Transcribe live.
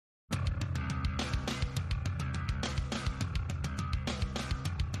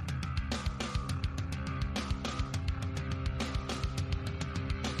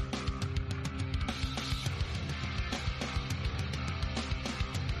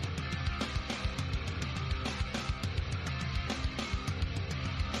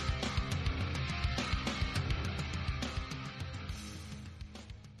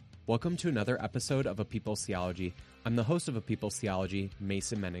Welcome to another episode of A People's Theology. I'm the host of A People's Theology,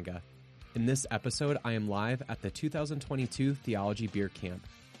 Mason Menninga. In this episode, I am live at the 2022 Theology Beer Camp,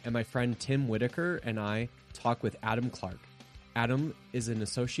 and my friend Tim Whitaker and I talk with Adam Clark. Adam is an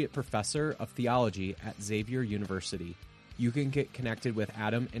associate professor of theology at Xavier University. You can get connected with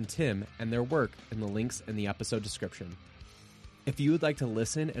Adam and Tim and their work in the links in the episode description. If you would like to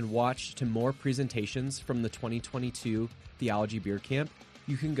listen and watch to more presentations from the 2022 Theology Beer Camp,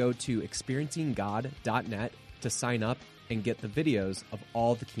 you can go to experiencing.god.net to sign up and get the videos of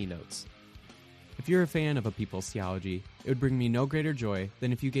all the keynotes. If you're a fan of A People's Theology, it would bring me no greater joy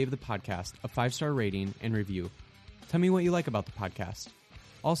than if you gave the podcast a 5-star rating and review. Tell me what you like about the podcast.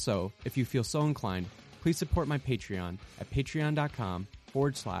 Also, if you feel so inclined, please support my Patreon at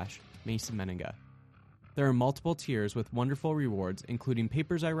patreon.com/Mason Menninga. There are multiple tiers with wonderful rewards, including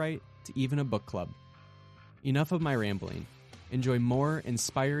papers I write to even a book club. Enough of my rambling. Enjoy more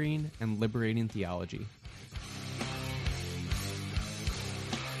inspiring and liberating theology.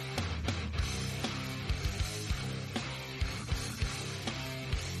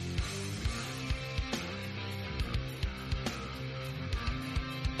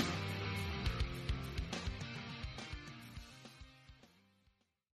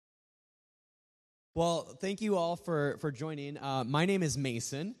 Well, thank you all for joining. My name is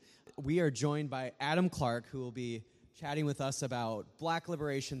Mason. We are joined by Adam Clark, who will be chatting with us about Black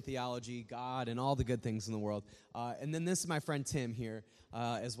liberation theology, God, and all the good things in the world. And then this is my friend Tim here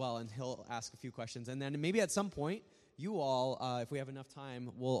as well, and he'll ask a few questions. And then maybe at some point, you all, if we have enough time,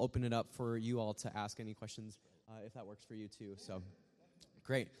 we'll open it up for you all to ask any questions, if that works for you too. So,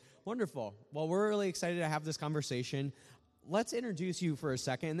 great. Wonderful. Well, we're really excited to have this conversation. Let's introduce you for a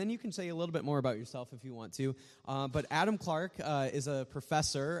second, and then you can say a little bit more about yourself if you want to. But Adam Clark is a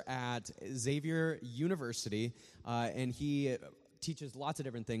professor at Xavier University, and he teaches lots of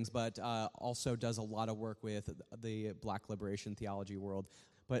different things, but also does a lot of work with the Black liberation theology world.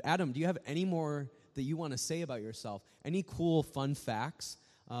 But Adam, do you have any more that you want to say about yourself? Any cool, fun facts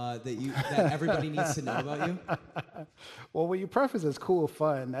that everybody needs to know about you? Well, when you preface as cool,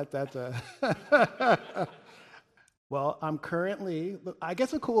 fun, that's a... Well, I'm currently, I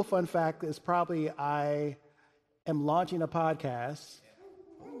guess a cool fun fact is probably I am launching a podcast,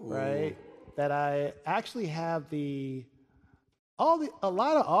 right? That I actually have a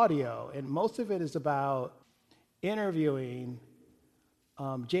lot of audio, and most of it is about interviewing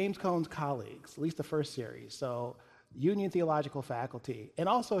James Cone's colleagues, at least the first series. So Union Theological Faculty, and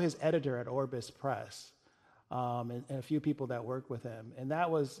also his editor at Orbis Press, and a few people that work with him. And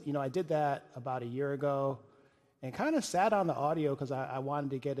that was, I did that about a year ago. And kind of sat on the audio because I wanted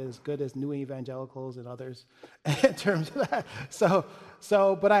to get as good as New Evangelicals and others in terms of that.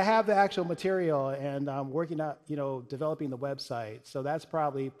 But I have the actual material, and I'm working out, developing the website. So that's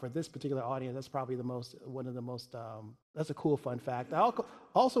probably, for this particular audience, that's probably one of the most, that's a cool fun fact. I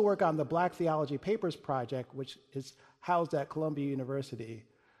also work on the Black Theology Papers Project, which is housed at Columbia University.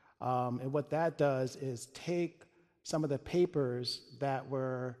 And what that does is take some of the papers that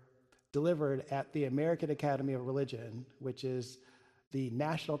were delivered at the American Academy of Religion, which is the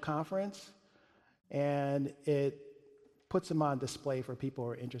national conference, and it puts them on display for people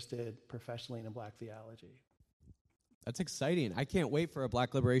who are interested professionally in Black theology. That's exciting. I can't wait for a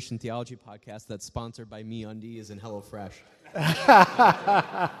Black liberation theology podcast that's sponsored by MeUndies and HelloFresh.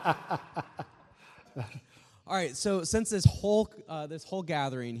 All right, so since this whole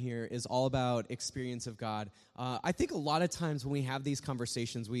gathering here is all about experience of God, I think a lot of times when we have these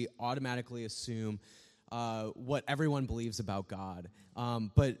conversations, we automatically assume what everyone believes about God.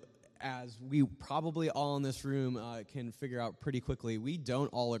 But as we probably all in this room can figure out pretty quickly, we don't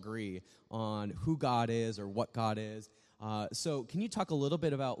all agree on who God is or what God is. So can you talk a little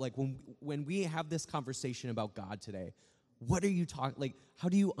bit about, like, when we have this conversation about God today, what are you talking, like, how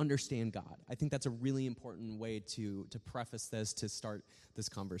do you understand God? I think that's a really important way to preface this, to start this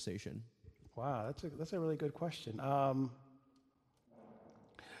conversation. Wow, that's a really good question. Always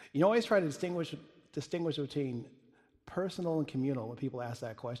try to distinguish between personal and communal when people ask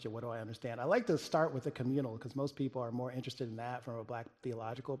that question, what do I understand? I like to start with the communal because most people are more interested in that from a Black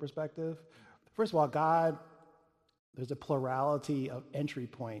theological perspective. First of all, God, there's a plurality of entry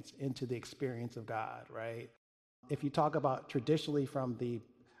points into the experience of God, right? If you talk about traditionally from the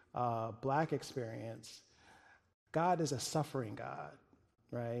Black experience, God is a suffering God,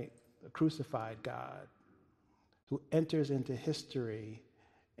 right? A crucified God who enters into history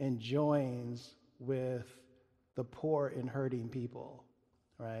and joins with the poor and hurting people,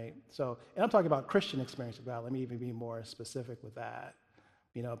 right? So, and I'm talking about Christian experience of God. Let me even be more specific with that,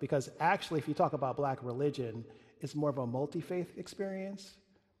 because actually if you talk about Black religion, it's more of a multi-faith experience.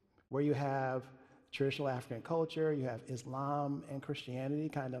 where you have traditional African culture, you have Islam and Christianity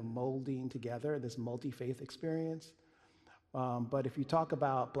kind of molding together this multi-faith experience. But if you talk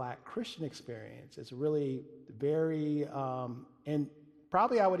about Black Christian experience, it's really very, and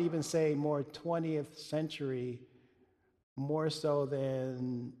probably I would even say more 20th century, more so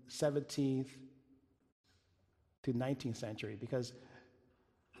than 17th to 19th century, because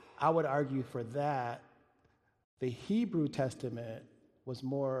I would argue for that, the Hebrew Testament was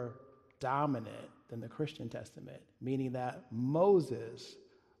more dominant than the Christian Testament, meaning that Moses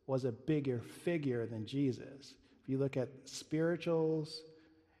was a bigger figure than Jesus. If you look at spirituals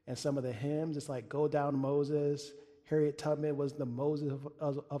and some of the hymns, it's like Go Down Moses. Harriet Tubman was the Moses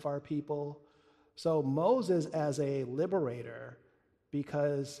of our people. So Moses as a liberator,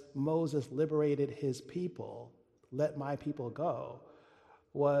 because Moses liberated his people, let my people go,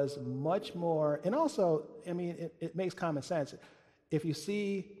 was much more, and also, I mean, it makes common sense. If you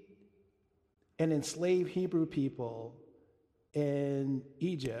see an enslaved Hebrew people in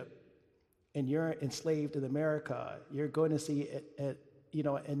Egypt, and you're enslaved in America, you're going to see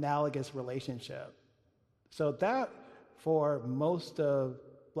analogous relationship. So that, for most of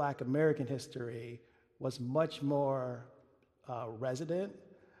Black American history, was much more resident.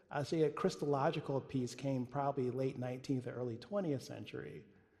 I see a Christological piece came probably late 19th or early 20th century,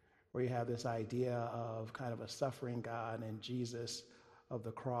 where you have this idea of kind of a suffering God and Jesus of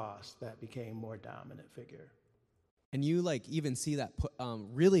the cross that became more dominant figure. And you even see that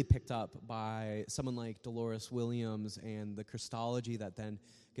really picked up by someone like Dolores Williams and the Christology that then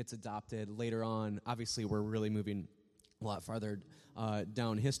gets adopted later on. Obviously, we're really moving a lot farther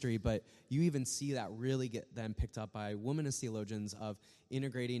down history, but you even see that really get then picked up by womanist theologians of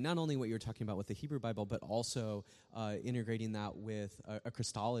integrating not only what you're talking about with the Hebrew Bible, but also integrating that with a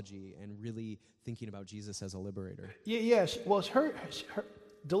Christology and really thinking about Jesus as a liberator. Yeah. Well, her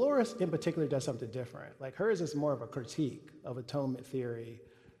Dolores in particular does something different. Like hers is more of a critique of atonement theory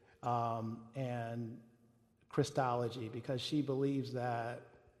and Christology, because she believes that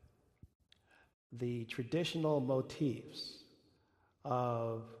the traditional motifs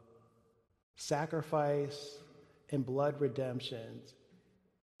of sacrifice and blood redemptions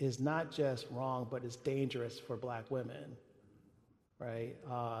is not just wrong, but it's dangerous for Black women, right?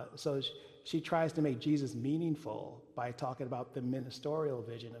 So she tries to make Jesus meaningful by talking about the ministerial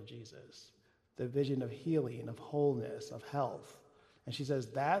vision of Jesus, the vision of healing, of wholeness, of health. And she says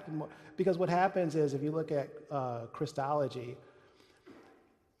that, because what happens is, if you look at Christology,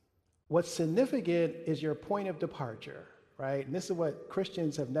 what's significant is your point of departure, right? And this is what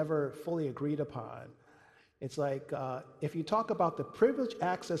Christians have never fully agreed upon. It's like, if you talk about the privileged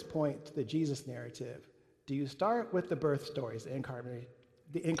access point to the Jesus narrative, do you start with the birth stories, the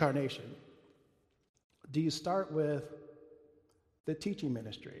incarnation? Do you start with the teaching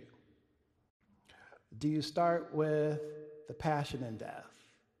ministry? Do you start with the passion and death,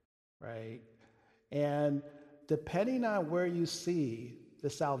 right? And depending on where you see the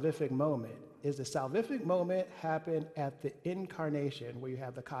salvific moment, is the salvific moment happen at the incarnation, where you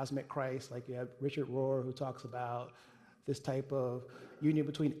have the cosmic Christ, like you have Richard Rohr, who talks about this type of union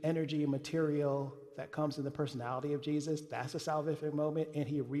between energy and material that comes in the personality of Jesus. That's a salvific moment, and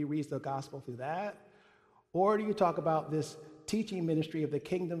he rereads the gospel through that. Or do you talk about this teaching ministry of the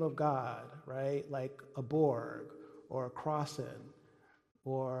kingdom of God, right? Like a Borg or a Crossan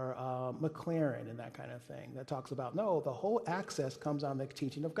or McLaren and that kind of thing, that talks about, no, the whole access comes on the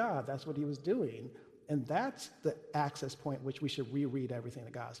teaching of God. That's what he was doing. And that's the access point which we should reread everything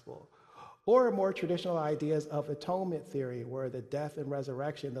in the gospel. Or more traditional ideas of atonement theory, where the death and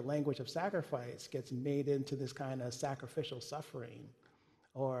resurrection, the language of sacrifice, gets made into this kind of sacrificial suffering,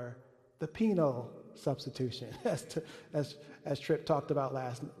 or the penal substitution, as Tripp talked about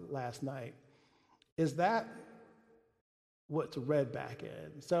last night. Is that what's read back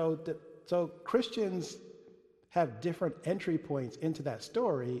in? So Christians have different entry points into that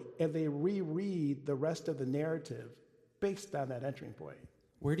story, and they reread the rest of the narrative based on that entry point.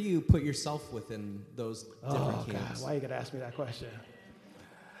 Where do you put yourself within those different camps? God, why are you going to ask me that question?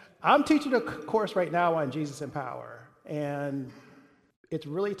 I'm teaching a course right now on Jesus and power, and it's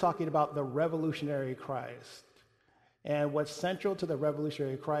really talking about the revolutionary Christ. And what's central to the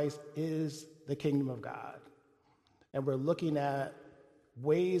revolutionary Christ is the kingdom of God. And we're looking at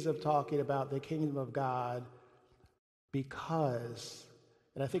ways of talking about the kingdom of God because,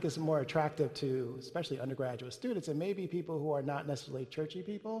 and I think it's more attractive to especially undergraduate students and maybe people who are not necessarily churchy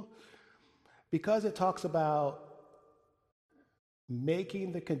people, because it talks about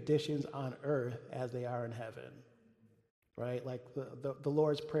making the conditions on earth as they are in heaven, right? Like the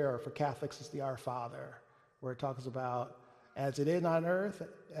Lord's Prayer for Catholics is the Our Father, where it talks about as it is on earth,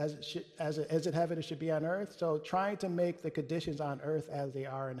 as in heaven, it should be on earth. So trying to make the conditions on earth as they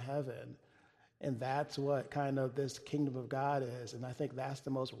are in heaven. And that's what kind of this kingdom of God is. And I think that's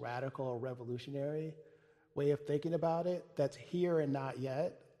the most radical, revolutionary way of thinking about it. That's here and not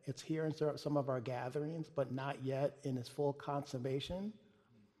yet. It's here in some of our gatherings, but not yet in its full consummation.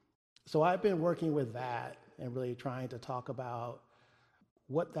 So I've been working with that and really trying to talk about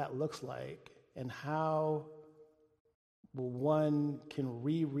what that looks like and how one can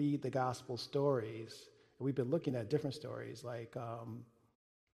reread the gospel stories. And we've been looking at different stories like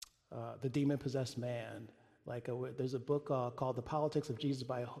the demon-possessed man. There's a book called The Politics of Jesus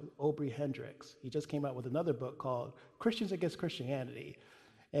by Aubrey Hendricks. He just came out with another book called Christians Against Christianity.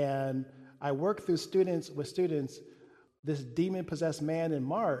 And I work with students, this demon-possessed man in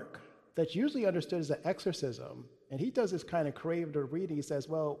Mark that's usually understood as an exorcism. And he does this kind of creative reading. He says,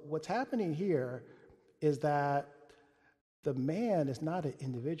 well, what's happening here is that the man is not an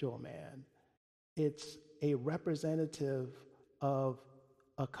individual man. It's a representative of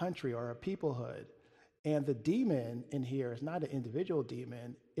a country or a peoplehood. And the demon in here is not an individual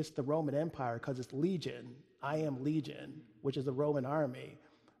demon. It's the Roman Empire because it's legion. I am legion, which is the Roman army.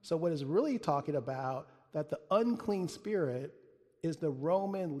 So what is really talking about that the unclean spirit is the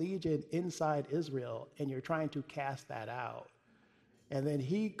Roman legion inside Israel, and you're trying to cast that out. And then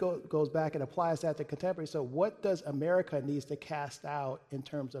he goes back and applies that to contemporary. So what does America needs to cast out in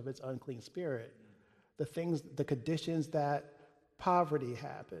terms of its unclean spirit? The conditions that poverty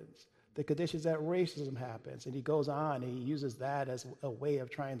happens, the conditions that racism happens. And he goes on and he uses that as a way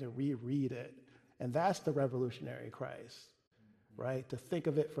of trying to reread it. And that's the revolutionary Christ, right? To think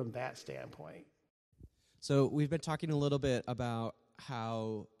of it from that standpoint. So we've been talking a little bit about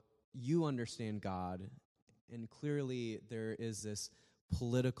how you understand God, and clearly there is this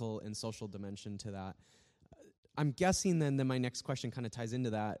political and social dimension to that. I'm guessing then that my next question kind of ties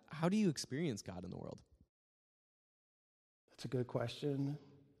into that. How do you experience God in the world? That's a good question.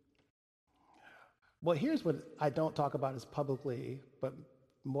 Well, here's what I don't talk about as publicly, but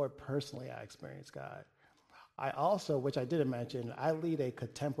more personally I experience God. I also, which I didn't mention, I lead a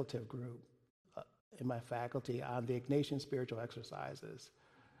contemplative group in my faculty on the Ignatian spiritual exercises.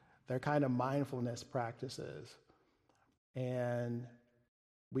 They're kind of mindfulness practices. And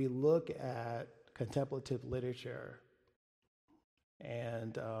we look at contemplative literature,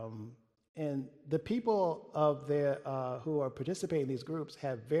 and the people who are participating in these groups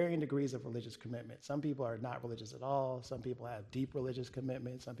have varying degrees of religious commitment. Some people are not religious at all. Some people have deep religious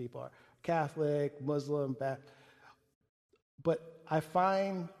commitment. Some people are Catholic, Muslim, but I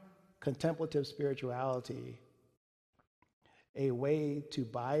find contemplative spirituality a way to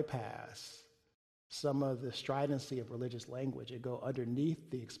bypass some of the stridency of religious language and go underneath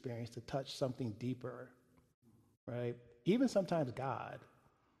the experience to touch something deeper, right? Even sometimes God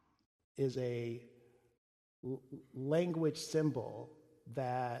is a language symbol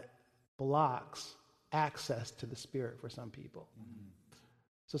that blocks access to the Spirit for some people. Mm-hmm.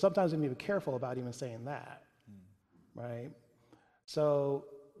 So sometimes we need to be careful about even saying that, right? So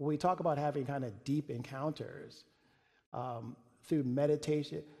when we talk about having kind of deep encounters through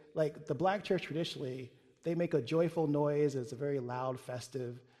meditation, like the Black church traditionally, they make a joyful noise. It's a very loud,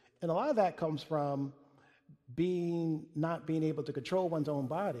 festive. And a lot of that comes from not being able to control one's own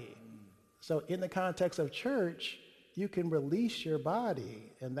body. So in the context of church, you can release your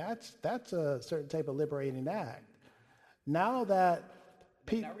body, and that's a certain type of liberating act. Now that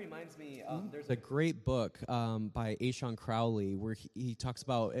that reminds me, there's a great book by Ashawn Crowley where he talks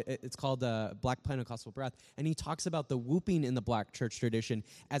about, it's called Black Pentecostal Breath, and he talks about the whooping in the Black church tradition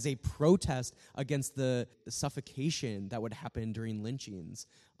as a protest against the suffocation that would happen during lynchings.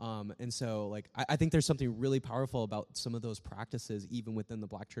 And so, like, I think there's something really powerful about some of those practices, even within the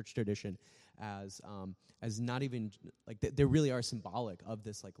Black church tradition, as not even, like, they really are symbolic of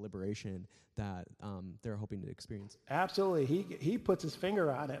this, like, liberation that they're hoping to experience. Absolutely. He puts his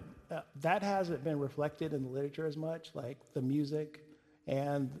finger on it. That hasn't been reflected in the literature as much, like the music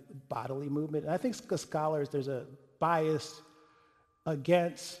and bodily movement. And I think scholars, there's a bias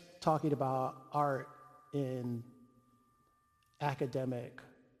against talking about art in academic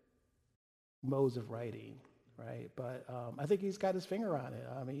modes of writing, right? But I think he's got his finger on it.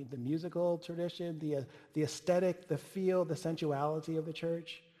 I mean, the musical tradition, the aesthetic, the feel, the sensuality of the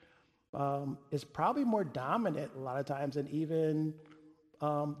church is probably more dominant a lot of times than even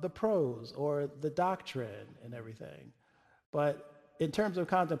the prose or the doctrine and everything. But in terms of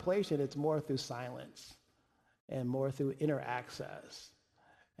contemplation, it's more through silence and more through inner access.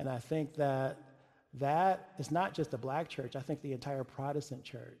 And I think that is not just the Black church. I think the entire Protestant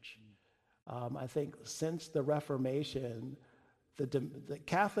church I think since the Reformation, the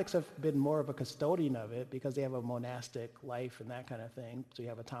Catholics have been more of a custodian of it because they have a monastic life and that kind of thing. So you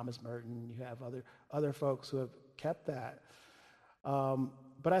have a Thomas Merton, you have other folks who have kept that.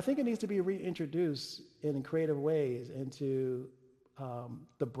 But I think it needs to be reintroduced in creative ways into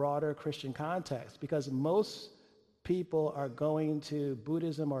the broader Christian context, because most people are going to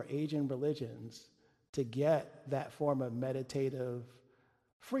Buddhism or Asian religions to get that form of meditative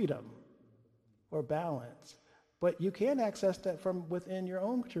freedom or balance. But you can access that from within your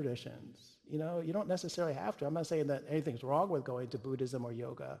own traditions. You know, you don't necessarily have to. I'm not saying that anything's wrong with going to Buddhism or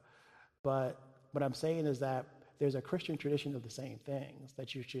yoga, but what I'm saying is that there's a Christian tradition of the same things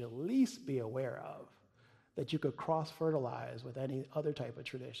that you should at least be aware of, that you could cross-fertilize with any other type of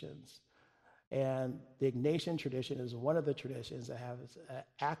traditions. And the Ignatian tradition is one of the traditions that has an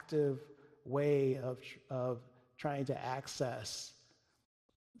active way of trying to access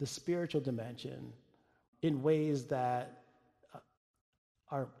the spiritual dimension in ways that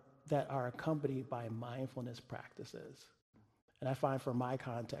are accompanied by mindfulness practices. And I find for my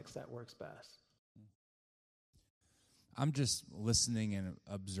context that works best. I'm just listening and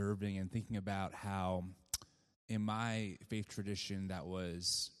observing and thinking about how in my faith tradition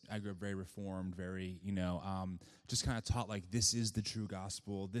I grew up very reformed, very, just kind of taught like this is the true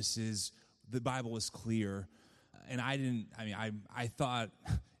gospel. The Bible is clear. And I thought,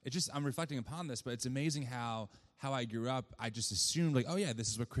 I'm reflecting upon this, but it's amazing how I grew up. I just assumed like, oh yeah, this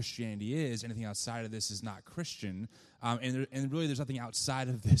is what Christianity is. Anything outside of this is not Christian. And really there's nothing outside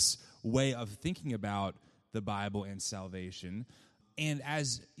of this way of thinking about the Bible and salvation. And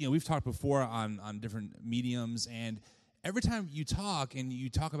as we've talked before on different mediums, and every time you talk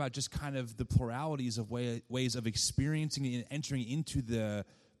about just kind of the pluralities of ways of experiencing and entering into the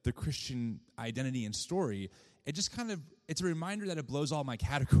Christian identity and story, it's a reminder that it blows all my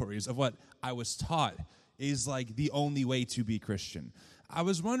categories of what I was taught is like the only way to be Christian. I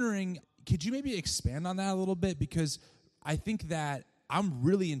was wondering, could you maybe expand on that a little bit? Because I think that I'm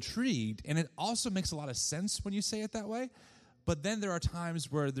really intrigued, and it also makes a lot of sense when you say it that way. But then there are times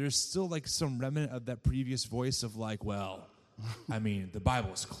where there's still like some remnant of that previous voice of like, well, I mean, the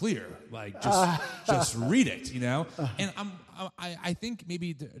Bible is clear. Like, just read it, And I think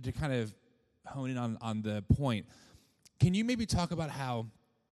maybe to kind of hone in on the point, can you maybe talk about how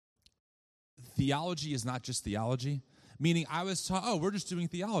theology is not just theology? Meaning I was taught, we're just doing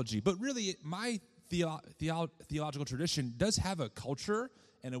theology. But really, my theological tradition does have a culture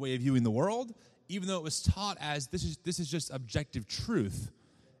and a way of viewing the world, even though it was taught as this is just objective truth.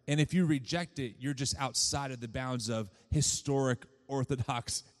 And if you reject it, you're just outside of the bounds of historic,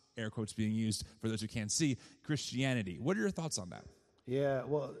 orthodox, air quotes being used for those who can't see, Christianity. What are your thoughts on that? Yeah,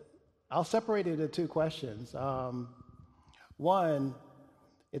 well, I'll separate it into two questions. One,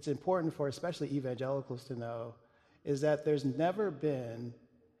 it's important for especially evangelicals to know, is that there's never been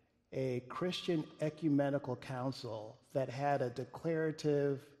a Christian ecumenical council that had a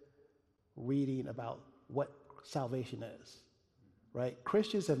declarative reading about what salvation is, right?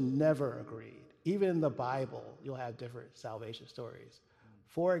 Christians have never agreed. Even in the Bible, you'll have different salvation stories.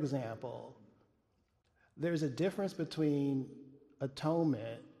 For example, there's a difference between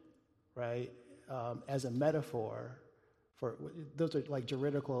atonement, right, as a metaphor for, those are like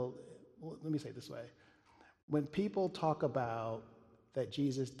juridical, let me say it this way. When people talk about that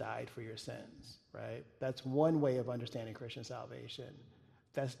Jesus died for your sins, right? That's one way of understanding Christian salvation.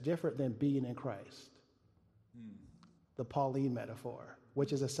 That's different than being in Christ. The Pauline metaphor,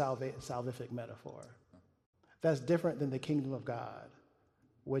 which is a salvific metaphor. That's different than the kingdom of God,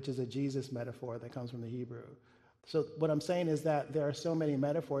 which is a Jesus metaphor that comes from the Hebrew. So what I'm saying is that there are so many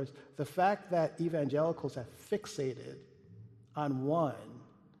metaphors. The fact that evangelicals have fixated on one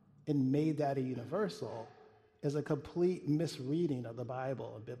and made that a universal is a complete misreading of the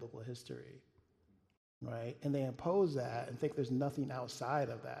Bible and biblical history, right? And they impose that and think there's nothing outside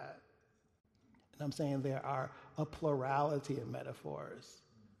of that. And I'm saying there are a plurality of metaphors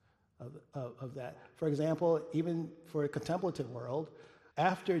of that. For example, even for a contemplative world,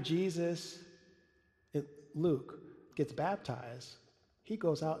 after Jesus, Luke, gets baptized, he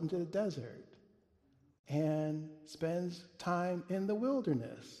goes out into the desert and spends time in the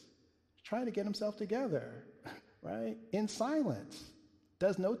wilderness, trying to get himself together, right? In silence,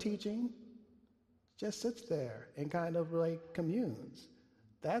 does no teaching, just sits there and kind of like communes.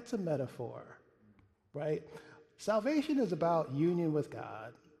 That's a metaphor, right? Salvation is about union with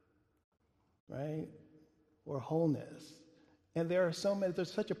God, right? Or wholeness. And there's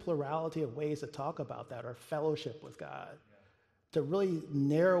such a plurality of ways to talk about that, or fellowship with God. To really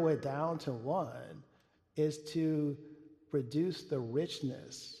narrow it down to one is to reduce the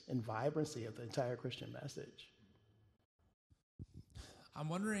richness and vibrancy of the entire Christian message. I'm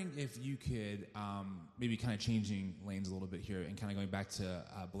wondering if you could, maybe kind of changing lanes a little bit here and kind of going back to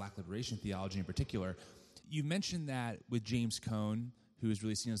Black liberation theology in particular. You mentioned that with James Cone, who is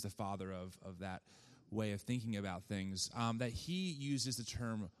really seen as the father of that way of thinking about things, that he uses the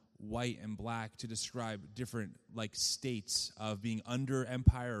term white and black to describe different states of being under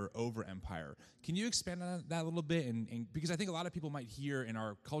empire or over empire. Can you expand on that a little bit? And because I think a lot of people might hear in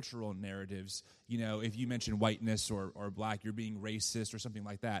our cultural narratives, if you mention whiteness or black, you're being racist or something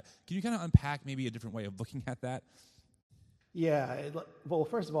like that. Can you kind of unpack maybe a different way of looking at that? Yeah, well,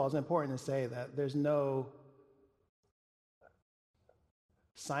 first of all, it's important to say that there's no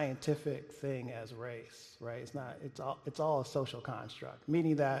scientific thing as race, right? It's all a social construct,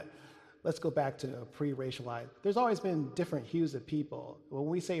 meaning that, let's go back to pre-racialized. There's always been different hues of people. When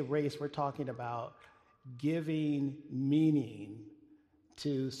we say race, we're talking about giving meaning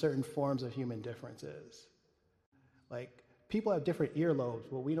to certain forms of human differences. Like, people have different earlobes,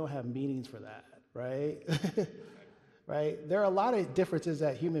 but we don't have meanings for that, right? Right? There are a lot of differences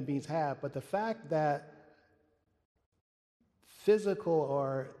that human beings have, but the fact that physical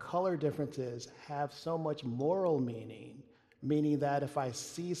or color differences have so much moral meaning, meaning that if I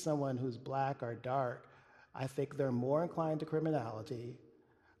see someone who's black or dark, I think they're more inclined to criminality,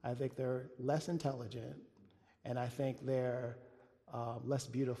 I think they're less intelligent, and I think they're less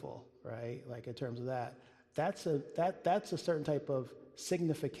beautiful, right? Like, in terms of that, that's a certain type of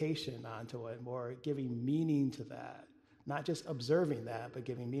signification onto it, or giving meaning to that, not just observing that, but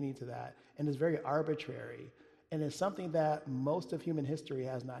giving meaning to that. And it's very arbitrary. And it's something that most of human history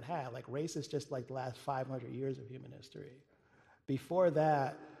has not had. Like, race is just like the last 500 years of human history. Before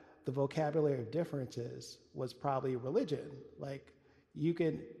that, the vocabulary of differences was probably religion. Like, you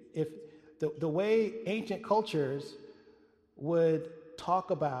can, if the way ancient cultures would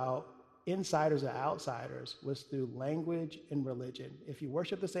talk about insiders and outsiders was through language and religion. If you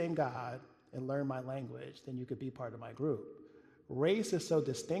worship the same God and learn my language, then you could be part of my group. Race is so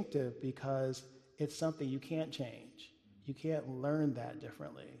distinctive because it's something you can't change. You can't learn that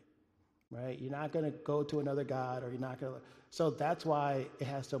differently, right? You're not going to go to another God, or you're not going to. So that's why it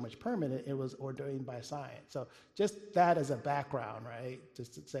has so much permanent. It was ordained by science. So just that as a background, right?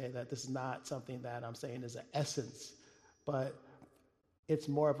 Just to say that this is not something that I'm saying is an essence, but it's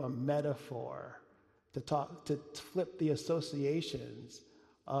more of a metaphor to flip the associations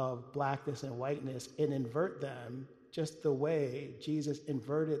of blackness and whiteness and invert them, just the way Jesus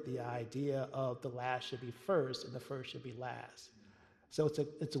inverted the idea of the last should be first and the first should be last. So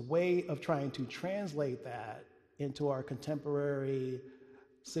it's a way of trying to translate that into our contemporary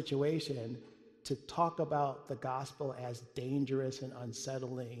situation, to talk about the gospel as dangerous and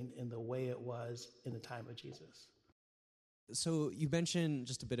unsettling in the way it was in the time of Jesus. So you mentioned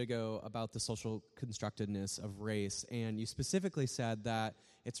just a bit ago about the social constructedness of race, and you specifically said that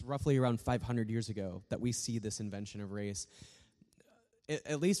it's roughly around 500 years ago that we see this invention of race.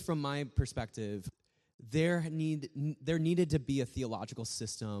 At least from my perspective, there needed to be a theological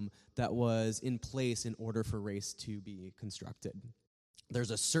system that was in place in order for race to be constructed.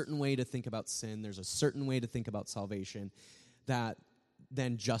 There's a certain way to think about sin, there's a certain way to think about salvation that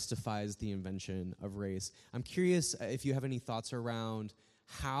then justifies the invention of race. I'm curious if you have any thoughts around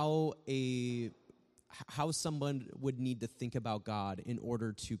how someone would need to think about God in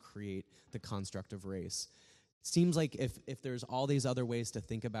order to create the construct of race. It seems like if there's all these other ways to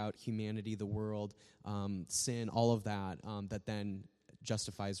think about humanity, the world, sin, all of that, that then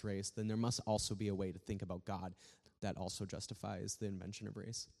justifies race, then there must also be a way to think about God that also justifies the invention of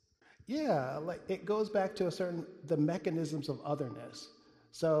race. Yeah, like, it goes back to the mechanisms of otherness.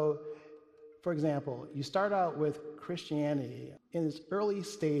 So, for example, you start out with Christianity in its early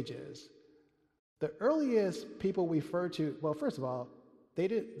stages. The earliest people refer to, well, first of all, they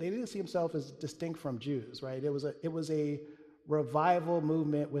didn't see themselves as distinct from Jews, right? It was a revival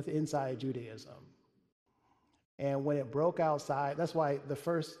movement with inside Judaism. And when it broke outside, that's why the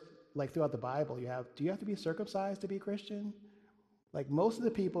first, like, throughout the Bible, do you have to be circumcised to be Christian? Like, most of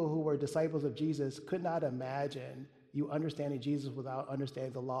the people who were disciples of Jesus could not imagine you understanding Jesus without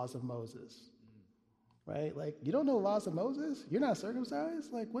understanding the laws of Moses, right? Like, you don't know the laws of Moses? You're not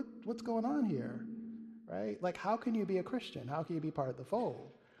circumcised? Like, what's going on here, right? Like, how can you be a Christian? How can you be part of the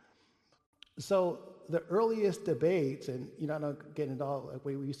fold? So the earliest debates, and I'm not getting into all, like,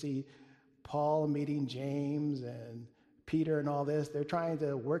 we see Paul meeting James and Peter and all this, they're trying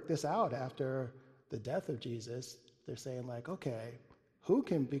to work this out after the death of Jesus. They're saying, like, okay, who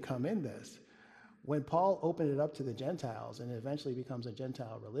can become in this? When Paul opened it up to the Gentiles and it eventually becomes a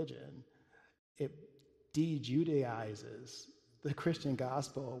Gentile religion, de-Judaizes the Christian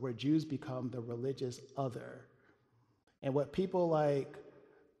gospel, where Jews become the religious other. And what people like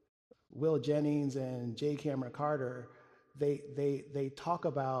Will Jennings and J. Cameron Carter, they talk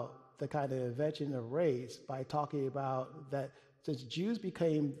about the kind of invention of race by talking about that since Jews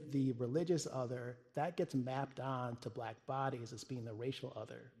became the religious other, that gets mapped on to black bodies as being the racial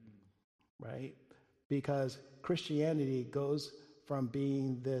other, right? Because Christianity goes from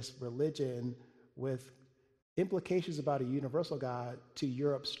being this religion with implications about a universal God to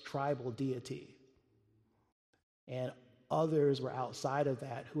Europe's tribal deity. And others were outside of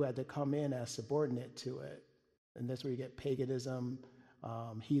that who had to come in as subordinate to it. And that's where you get paganism,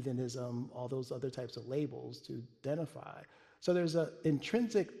 heathenism, all those other types of labels to identify. So there's an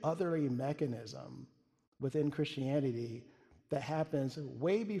intrinsic othering mechanism within Christianity that happens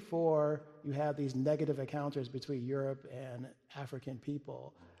way before you have these negative encounters between Europe and African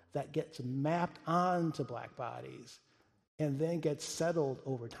people that gets mapped onto black bodies and then gets settled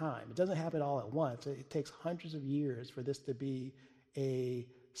over time. It doesn't happen all at once. It takes hundreds of years for this to be a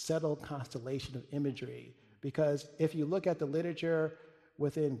settled constellation of imagery. Because if you look at the literature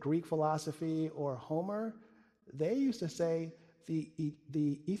within Greek philosophy or Homer, they used to say the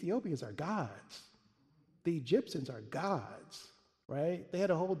Ethiopians are gods. The Egyptians are gods, right? They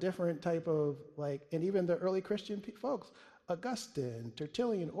had a whole different type of and even the early Christian folks, Augustine,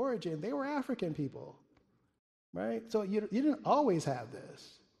 Tertullian, Origen, they were African people, right? So you didn't always have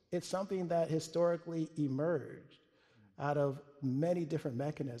this. It's something that historically emerged out of many different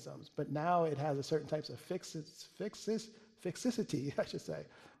mechanisms, but now it has a certain types of fixicity, I should say,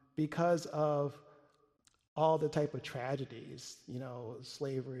 because of all the type of tragedies,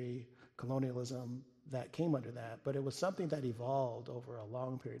 slavery, colonialism that came under that. But it was something that evolved over a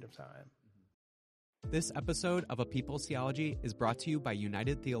long period of time. This episode of A People's Theology is brought to you by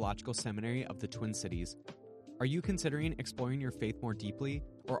United Theological Seminary of the Twin Cities. Are you considering exploring your faith more deeply,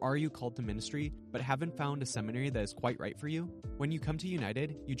 or are you called to ministry but haven't found a seminary that is quite right for you? When you come to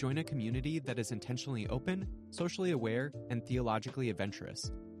United, you join a community that is intentionally open, socially aware, and theologically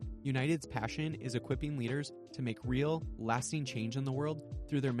adventurous. United's passion is equipping leaders to make real, lasting change in the world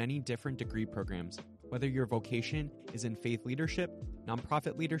through their many different degree programs, whether your vocation is in faith leadership,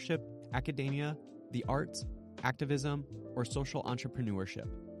 nonprofit leadership, academia, the arts, activism, or social entrepreneurship.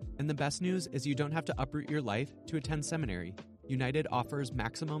 And the best news is you don't have to uproot your life to attend seminary. United offers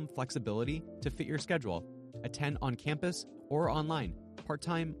maximum flexibility to fit your schedule. Attend on campus or online,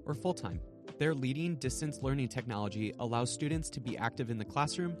 part-time or full-time. Their leading distance learning technology allows students to be active in the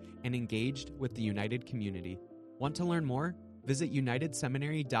classroom and engaged with the United community. Want to learn more? Visit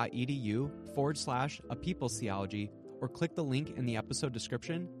unitedseminary.edu/A People's Theology or click the link in the episode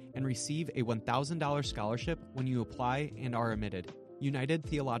description and receive a $1,000 scholarship when you apply and are admitted. United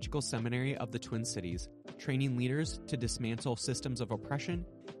Theological Seminary of the Twin Cities, training leaders to dismantle systems of oppression,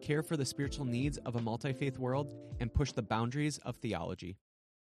 care for the spiritual needs of a multi-faith world, and push the boundaries of theology.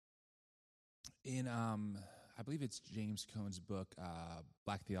 In, I believe it's James Cone's book,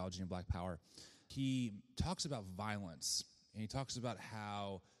 Black Theology and Black Power, he talks about violence, and he talks about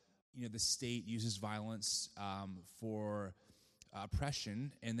how the state uses violence for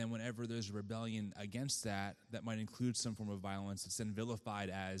oppression, and then whenever there's a rebellion against that might include some form of violence, it's then vilified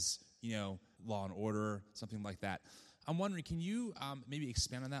as law and order, something like that. I'm wondering, can you maybe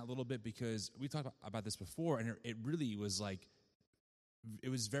expand on that a little bit, because we talked about this before, and it really was it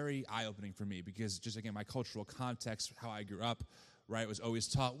was very eye-opening for me, because just again, my cultural context, how I grew up, right, was always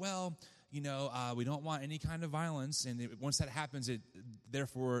taught, well, we don't want any kind of violence, and once that happens, it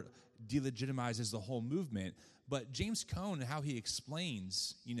therefore delegitimizes the whole movement. But James Cone, how he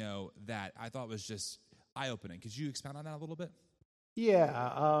explains, that I thought was just eye-opening. Could you expound on that a little bit?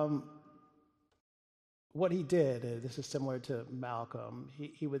 Yeah. What he did, this is similar to Malcolm.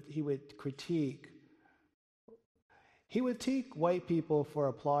 He would critique white people for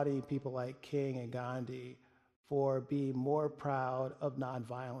applauding people like King and Gandhi for being more proud of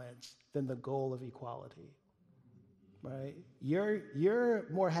nonviolence than the goal of equality. Right? You're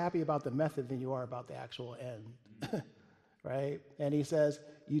more happy about the method than you are about the actual end. Right? And he says,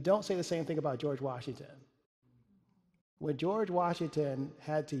 you don't say the same thing about George Washington. When George Washington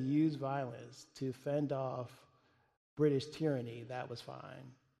had to use violence to fend off British tyranny, that was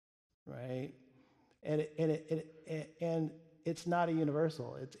fine. Right? And it's not a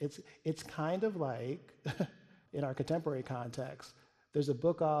universal. It's kind of like in our contemporary context. There's a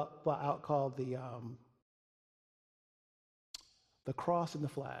book out called The Cross and the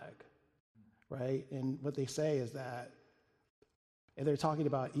Flag, right? And what they say is that, and they're talking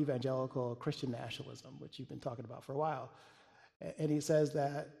about evangelical Christian nationalism, which you've been talking about for a while. And he says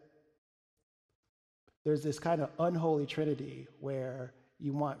that there's this kind of unholy trinity where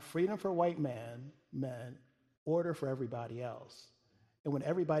you want freedom for white men, order for everybody else. And when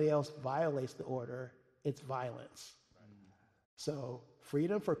everybody else violates the order, it's violence. So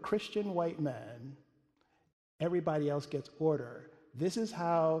freedom for Christian white men, everybody else gets order. This is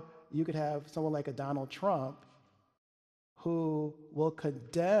how you could have someone like a Donald Trump who will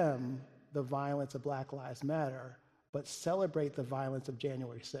condemn the violence of Black Lives Matter, but celebrate the violence of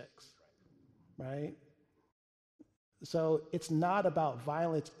January 6th, right? So it's not about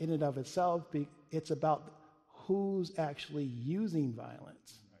violence in and of itself, it's about who's actually using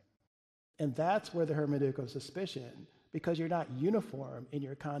violence. And that's where the hermeneutic of suspicion, because you're not uniform in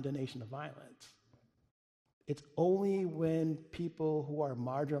your condemnation of violence. It's only when people who are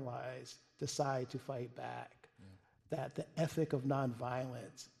marginalized decide to fight back that the ethic of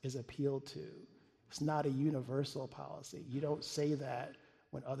nonviolence is appealed to. It's not a universal policy. You don't say that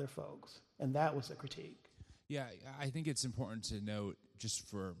when other folks, and that was a critique. Yeah, I think it's important to note, just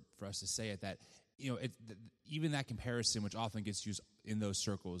for us to say it, that even that comparison, which often gets used in those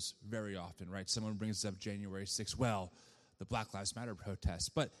circles very often, right? Someone brings up January 6th, well, the Black Lives Matter protests,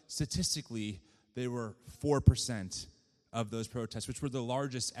 but statistically, there were 4% of those protests, which were the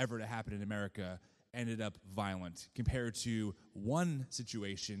largest ever to happen in America, ended up violent, compared to one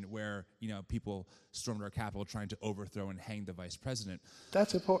situation where people stormed our Capitol trying to overthrow and hang the vice president.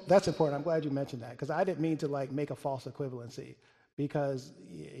 That's important. I'm glad you mentioned that, because I didn't mean to make a false equivalency, because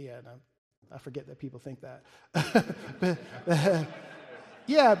I forget that people think that.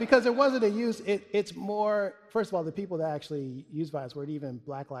 Yeah, because it wasn't a use. It's more, first of all, the people that actually use violence weren't even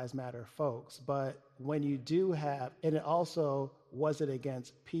Black Lives Matter folks. But when you do have, and it also wasn't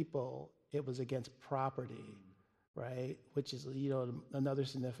against people, it was against property, right? Which is another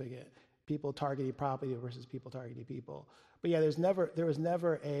significant, people targeting property versus people targeting people. But yeah, there was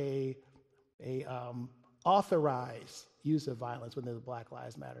never a authorized use of violence within the Black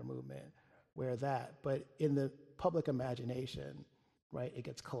Lives Matter movement, but in the public imagination, right, it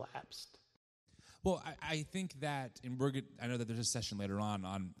gets collapsed. Well, I think that, and I know that there's a session later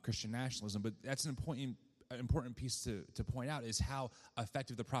on Christian nationalism, but that's an important piece to point out, is how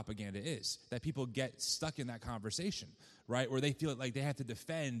effective the propaganda is, that people get stuck in that conversation, right, where they feel like they have to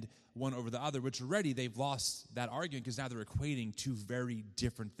defend one over the other, which already they've lost that argument, because now they're equating two very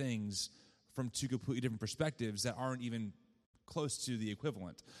different things from two completely different perspectives that aren't even close to the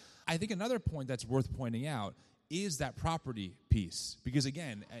equivalent. I think another point that's worth pointing out is that property piece, because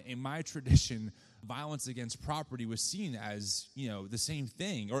again, in my tradition, violence against property was seen as the same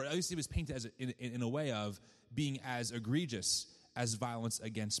thing, or at least it was painted as in a way of being as egregious as violence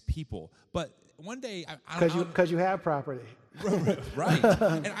against people. But one day, because you have property, right?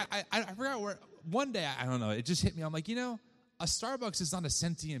 And I forgot where. One day, I don't know, it just hit me. I'm like, a Starbucks is not a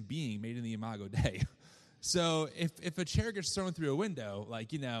sentient being made in the Imago Dei. So if a chair gets thrown through a window,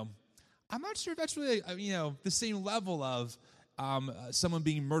 I'm not sure if that's really the same level of someone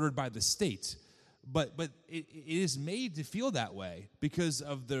being murdered by the state. But it is made to feel that way because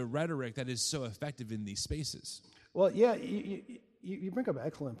of the rhetoric that is so effective in these spaces. Well, yeah, you bring up an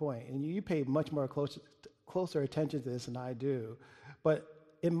excellent point, and you pay much more closer attention to this than I do. But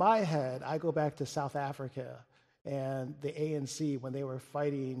in my head, I go back to South Africa and the ANC when they were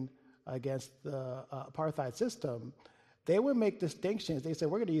fighting against the apartheid system. They would make distinctions. They said,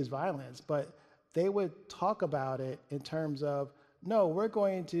 we're going to use violence, but they would talk about it in terms of, no, we're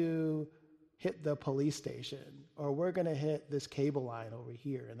going to hit the police station, or we're going to hit this cable line over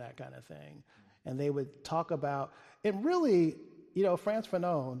here, and that kind of thing. And they would talk about, and really, Frantz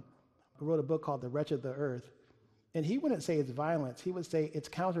Fanon wrote a book called The Wretch of the Earth, and he wouldn't say it's violence, he would say it's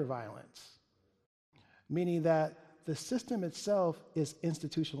counter-violence, meaning that the system itself is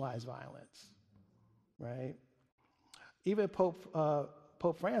institutionalized violence, right? Even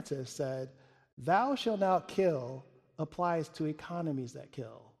Pope Francis said, "Thou shalt not kill" applies to economies that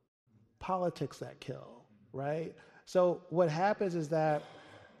kill, politics that kill, right? So what happens is that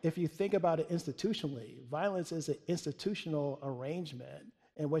if you think about it institutionally, violence is an institutional arrangement,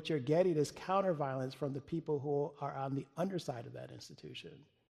 and what you're getting is counter-violence from the people who are on the underside of that institution,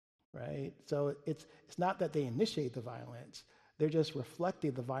 right? So it's not that they initiate the violence, they're just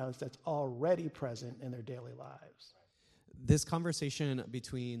reflecting the violence that's already present in their daily lives. This conversation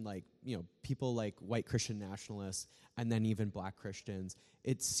between people like white Christian nationalists and then even black Christians,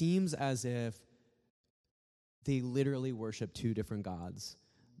 it seems as if they literally worship two different gods.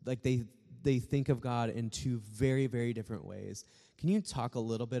 Like they think of God in two very, very different ways. Can you talk a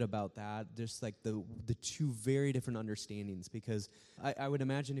little bit about that? Just like the two very different understandings, because I would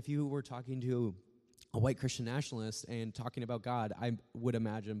imagine if you were talking to a white Christian nationalist and talking about God, I would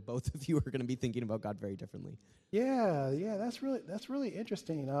imagine both of you are going to be thinking about God very differently. Yeah, that's really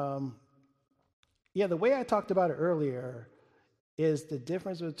interesting. The way I talked about it earlier is the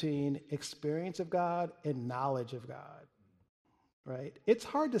difference between experience of God and knowledge of God, right? It's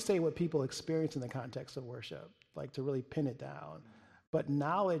hard to say what people experience in the context of worship, like to really pin it down. But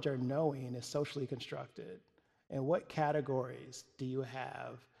knowledge or knowing is socially constructed. And what categories do you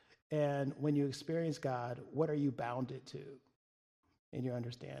have? And when you experience God, what are you bounded to in your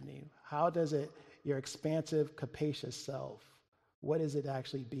understanding? How does it, your expansive, capacious self, what is it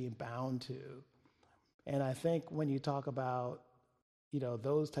actually being bound to? And I think when you talk about,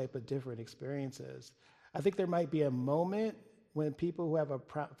 those type of different experiences, I think there might be a moment when people who have a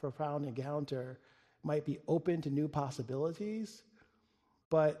profound encounter might be open to new possibilities,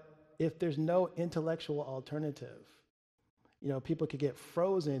 but if there's no intellectual alternative, people could get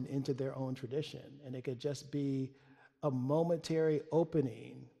frozen into their own tradition, and it could just be a momentary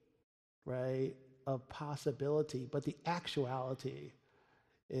opening, right, of possibility, but the actuality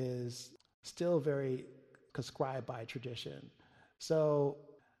is still very prescribed by tradition. So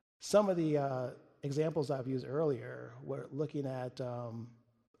some of the examples I've used earlier were looking at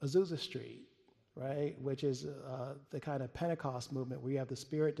Azusa Street, right, which is the kind of Pentecost movement where you have the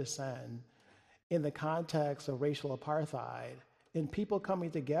Spirit descend in the context of racial apartheid and people coming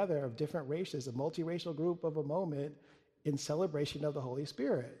together of different races, a multiracial group of a moment in celebration of the Holy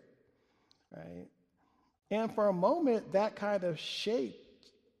Spirit, right? And for a moment, that kind of shaped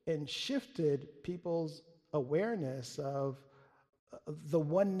and shifted people's awareness of the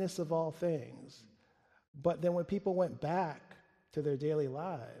oneness of all things. But then when people went back to their daily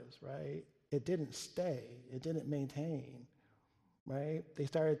lives, right, it didn't stay, it didn't maintain, right? They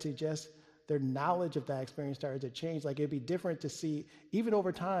started to their knowledge of that experience started to change. Like it'd be different to see, even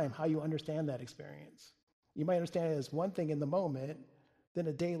over time, how you understand that experience. You might understand it as one thing in the moment, then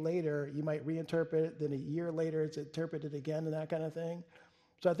a day later, you might reinterpret it, then a year later, it's interpreted again and that kind of thing.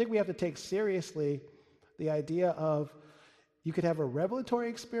 So I think we have to take seriously the idea of you could have a revelatory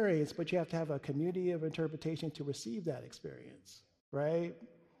experience, but you have to have a community of interpretation to receive that experience, right?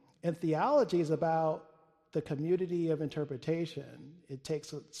 And theology is about the community of interpretation. It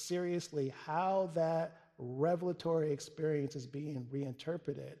takes seriously how that revelatory experience is being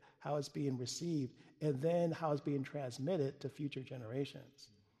reinterpreted, how it's being received, and then how it's being transmitted to future generations,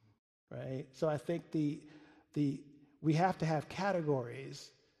 right? So I think we have to have categories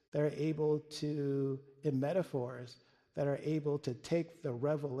that are able to, in metaphors, that are able to take the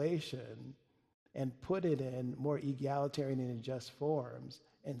revelation and put it in more egalitarian and just forms.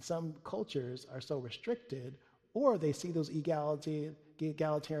 And some cultures are so restricted, or they see those egalitarian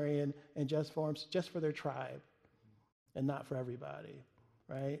and just forms just for their tribe and not for everybody,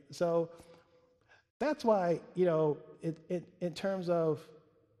 right? So that's why, in terms of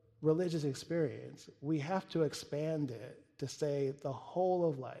religious experience, we have to expand it to say the whole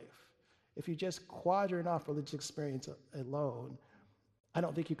of life. If you just quadrant off religious experience alone, I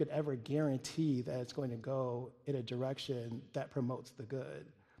don't think you could ever guarantee that it's going to go in a direction that promotes the good.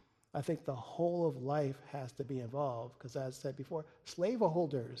 I think the whole of life has to be involved because, as I said before,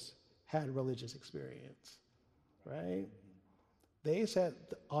 slaveholders had religious experience, right? They said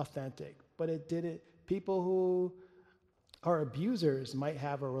authentic, but it didn't. People who are abusers might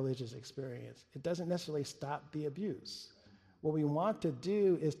have a religious experience. It doesn't necessarily stop the abuse. What we want to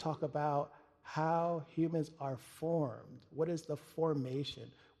do is talk about how humans are formed. What is the formation?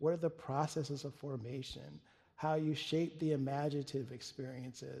 What are the processes of formation? How you shape the imaginative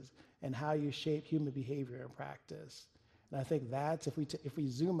experiences and how you shape human behavior and practice. And I think that's, if we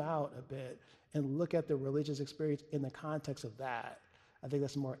zoom out a bit and look at the religious experience in the context of that, I think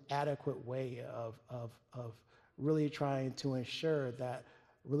that's a more adequate way of really trying to ensure that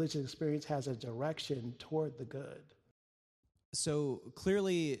religious experience has a direction toward the good. So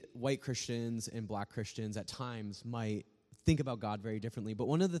clearly, white Christians and black Christians at times might think about God very differently. But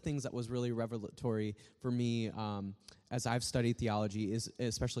one of the things that was really revelatory for me as I've studied theology, is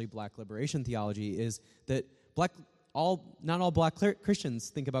especially black liberation theology, is that not all black Christians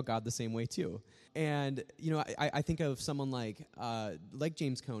think about God the same way too. And I think of someone like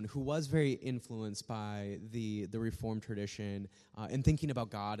James Cone, who was very influenced by the Reformed tradition and thinking about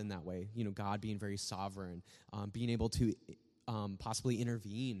God in that way. God being very sovereign, being able to possibly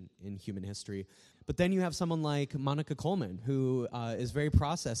intervene in human history. But then you have someone like Monica Coleman, who is very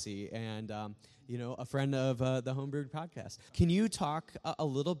processy and a friend of the Homebrewed podcast. Can you talk a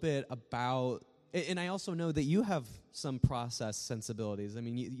little bit about? And I also know that you have some process sensibilities. I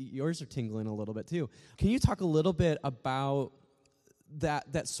mean, yours are tingling a little bit too. Can you talk a little bit about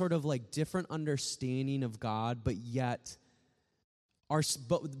that sort of like different understanding of God, but yet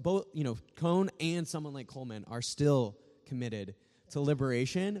both Cone and someone like Coleman are still committed to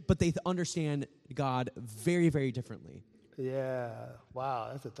liberation, but they understand God very, very differently. Yeah. Wow,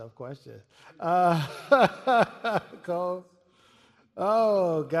 that's a tough question. Cole?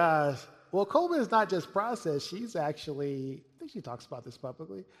 Oh, gosh. Well, Coleman is not just process. She's actually, I think she talks about this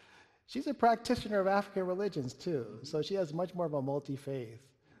publicly. She's a practitioner of African religions, too. So she has much more of a multi-faith.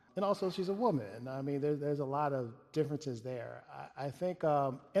 And also, she's a woman. I mean, there's a lot of differences there. I think,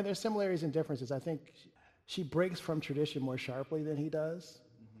 and there's similarities and differences. I think she breaks from tradition more sharply than he does,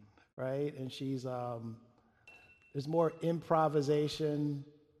 right? And she's, there's more improvisation,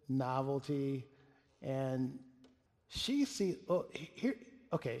 novelty, and she sees,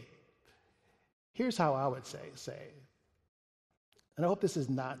 here's how I would say, and I hope this is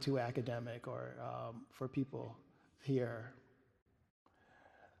not too academic or for people here.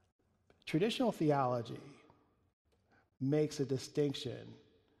 Traditional theology makes a distinction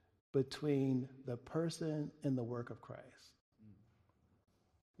between the person and the work of Christ.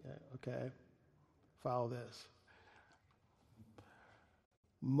 Yeah, okay? Follow this.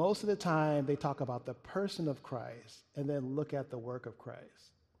 Most of the time, they talk about the person of Christ and then look at the work of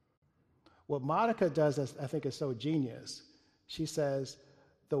Christ. What Monica does, I think, is so genius. She says,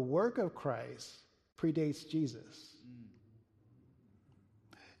 the work of Christ predates Jesus.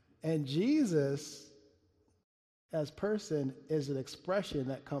 And Jesus, as person, is an expression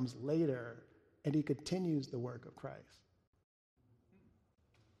that comes later, and he continues the work of Christ.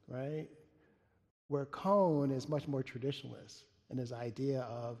 Right? Where Cone is much more traditionalist in his idea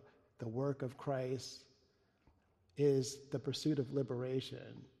of the work of Christ is the pursuit of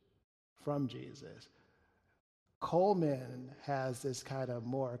liberation from Jesus. Coleman has this kind of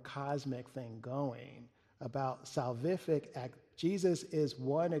more cosmic thing going about salvific Jesus is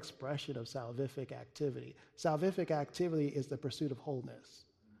one expression of salvific activity. Salvific activity is the pursuit of wholeness.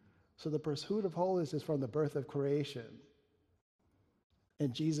 So the pursuit of wholeness is from the birth of creation.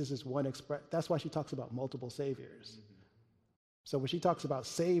 And Jesus is one that's why she talks about multiple saviors. So when she talks about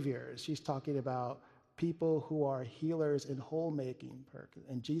saviors, she's talking about people who are healers in whole-making.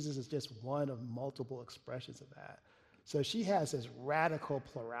 And Jesus is just one of multiple expressions of that. So she has this radical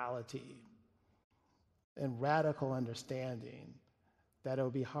plurality and radical understanding that it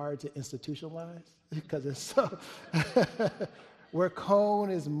would be hard to institutionalize because it's so, where Cone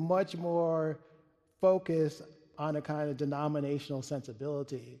is much more focused on a kind of denominational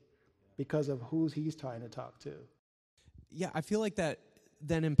sensibility because of who he's trying to talk to. Yeah, I feel like that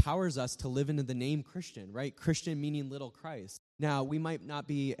then empowers us to live into the name Christian, right? Christian meaning little Christ. Now, we might not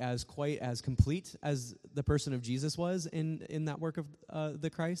be as quite as complete as the person of Jesus was in that work of the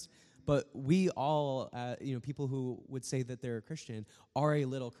Christ, but we all, people who would say that they're a Christian, are a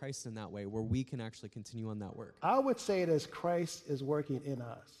little Christ in that way, where we can actually continue on that work. I would say it as Christ is working in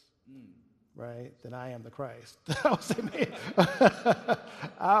us, right? Then I am the Christ.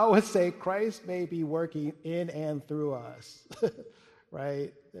 I would say Christ may be working in and through us,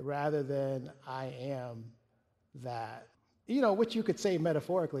 right? Rather than I am that. Which you could say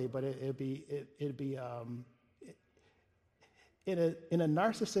metaphorically, but it'd be in a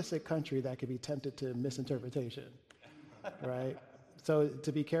narcissistic country that could be tempted to misinterpretation, right? So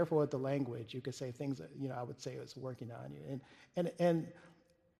to be careful with the language, you could say things that, I would say it's working on you. And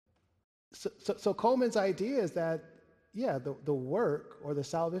so Coleman's idea is that, the work or the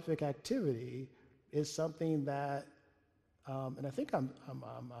salvific activity is something that, and I think I'm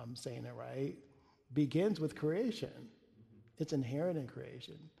saying it right, begins with creation. It's inherent in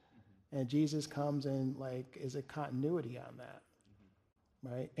creation. And Jesus comes and is a continuity on that.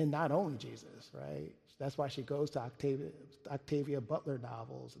 Right? And not only Jesus, right? That's why she goes to Octavia Butler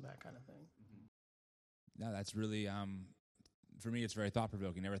novels and that kind of thing. No, that's really, for me, it's very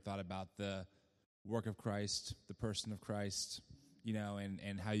thought-provoking. Never thought about the work of Christ, the person of Christ,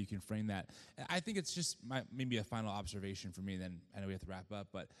 and how you can frame that. I think it's just maybe a final observation for me, then I know we have to wrap up,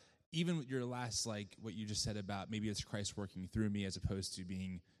 but even with your last, what you just said about maybe it's Christ working through me as opposed to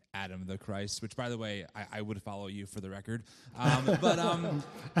being Adam the Christ, which, by the way, I would follow you for the record.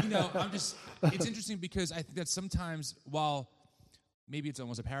 It's interesting because I think that sometimes, while maybe it's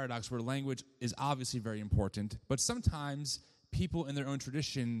almost a paradox where language is obviously very important, but sometimes people in their own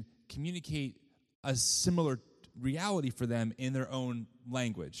tradition communicate a similar reality for them in their own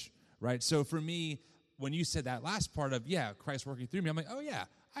language, right? So for me, when you said that last part of, Christ working through me, I'm like, oh yeah,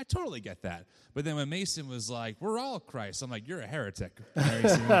 I totally get that. But then when Mason was like, we're all Christ, I'm like, you're a heretic,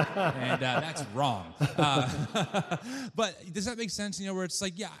 Mason, and that's wrong. But does that make sense? Where it's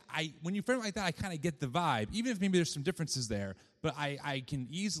like, yeah, when you frame it like that, I kind of get the vibe, even if maybe there's some differences there. But I can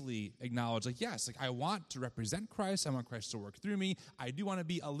easily acknowledge, like, yes, like I want to represent Christ. I want Christ to work through me. I do want to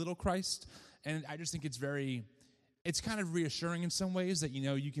be a little Christ. And I just think it's kind of reassuring in some ways that,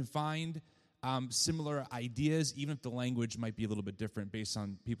 you can find similar ideas, even if the language might be a little bit different based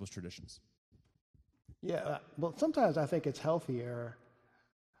on people's traditions. Yeah, well, sometimes I think it's healthier.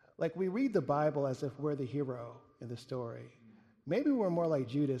 Like, we read the Bible as if we're the hero in the story. Maybe we're more like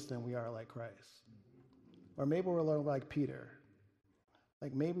Judas than we are like Christ. Or maybe we're more like Peter.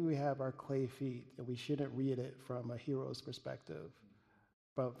 Like, maybe we have our clay feet, and we shouldn't read it from a hero's perspective,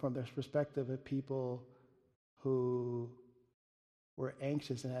 but from the perspective of people who were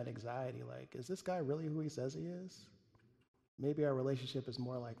anxious and had anxiety. Like, is this guy really who he says he is? Maybe our relationship is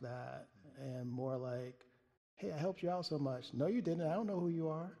more like that, and more like, hey, I helped you out so much. No, you didn't. I don't know who you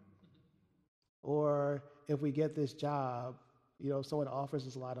are. Or if we get this job, if someone offers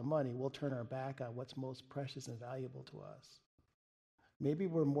us a lot of money, we'll turn our back on what's most precious and valuable to us. Maybe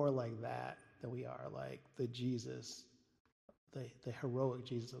we're more like that than we are like the Jesus, the heroic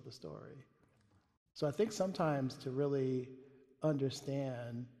Jesus of the story. So I think sometimes to really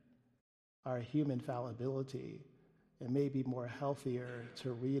understand our human fallibility, it may be more healthier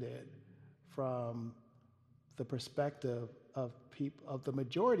to read it from the perspective of the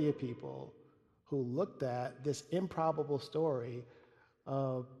majority of people who looked at this improbable story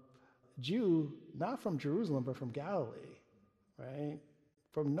of Jew, not from Jerusalem, but from Galilee, right?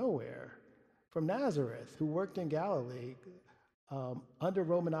 From nowhere, from Nazareth, who worked in Galilee under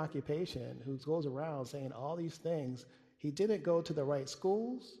Roman occupation, who goes around saying all these things. He didn't go to the right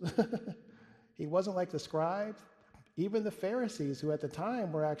schools. He wasn't like the scribes. Even the Pharisees, who at the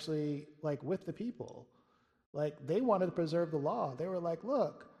time were actually like with the people, like they wanted to preserve the law. They were like,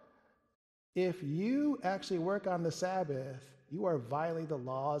 look, if you actually work on the Sabbath, you are violating the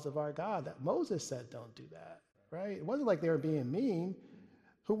laws of our God that Moses said don't do that, right? It wasn't like they were being mean.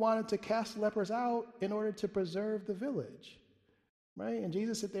 Who wanted to cast lepers out in order to preserve the village, right? And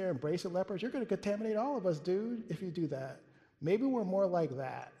Jesus sit there and embrace the lepers. You're going to contaminate all of us, dude, if you do that. Maybe we're more like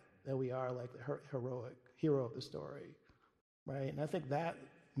that than we are like the heroic hero of the story, right? And I think that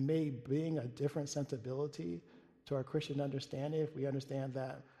may bring a different sensibility to our Christian understanding if we understand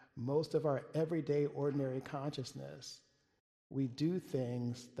that most of our everyday, ordinary consciousness, we do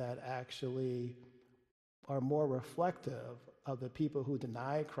things that actually are more reflective of the people who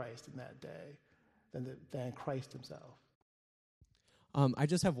denied Christ in that day than Christ himself. I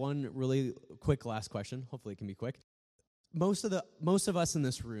just have one really quick last question. Hopefully it can be quick. Most of us in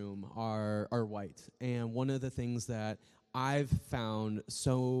this room are white, and one of the things that I've found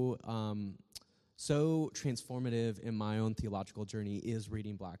so transformative in my own theological journey is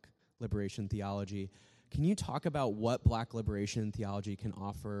reading Black liberation theology. Can you talk about what Black liberation theology can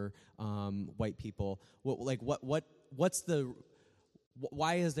offer white people?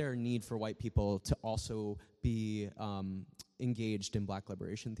 Why is there a need for white people to also be engaged in Black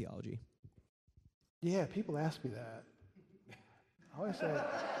liberation theology? Yeah, people ask me that. I always say,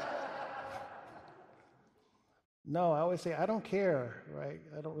 no, I always say, I don't care, right?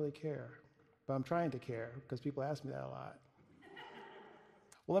 I don't really care. But I'm trying to care because people ask me that a lot.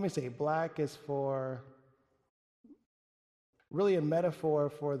 Well, let me say, Black is really a metaphor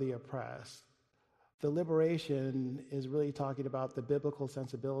for the oppressed. The liberation is really talking about the biblical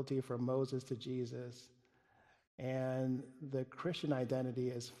sensibility from Moses to Jesus. And the Christian identity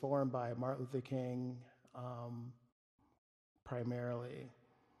is formed by Martin Luther King primarily.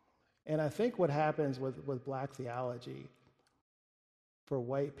 And I think what happens with Black theology for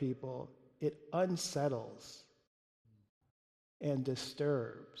white people, it unsettles and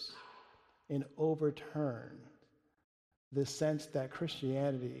disturbs and overturns the sense that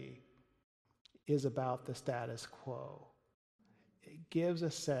Christianity is about the status quo. It gives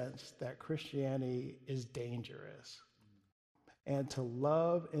a sense that Christianity is dangerous. And to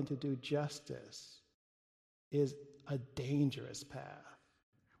love and to do justice is a dangerous path,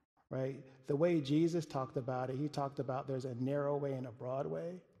 right? The way Jesus talked about it, he talked about there's a narrow way and a broad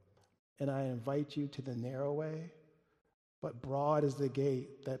way, and I invite you to the narrow way. But broad is the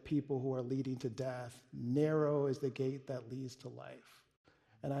gate that people who are leading to death. Narrow is the gate that leads to life.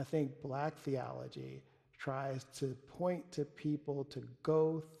 And I think Black theology tries to point to people to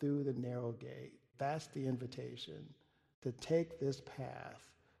go through the narrow gate. That's the invitation, to take this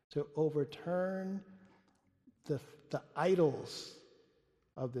path, to overturn the idols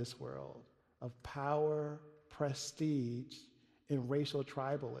of this world, of power, prestige, in racial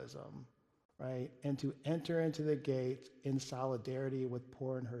tribalism, right? And to enter into the gate in solidarity with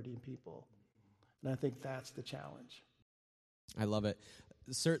poor and hurting people. And I think that's the challenge. I love it.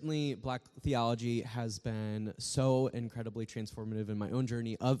 Certainly, Black theology has been so incredibly transformative in my own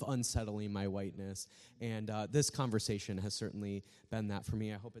journey of unsettling my whiteness, and this conversation has certainly been that for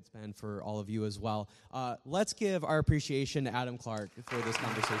me. I hope it's been for all of you as well. Let's give our appreciation to Adam Clark for this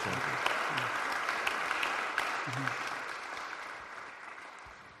conversation.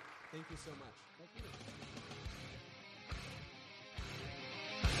 Thank you so much. Thank you.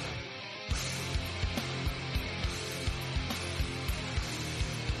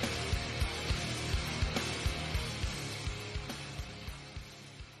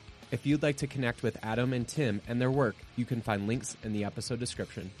 If you'd like to connect with Adam and Tim and their work, you can find links in the episode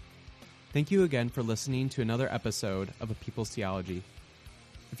description. Thank you again for listening to another episode of A People's Theology.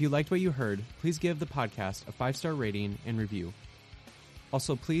 If you liked what you heard, please give the podcast a 5-star rating and review.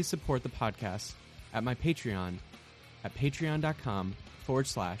 Also, please support the podcast at my Patreon at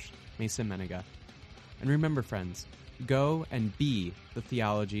patreon.com/Mason Menega. And remember, friends, go and be the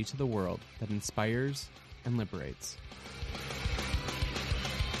theology to the world that inspires and liberates.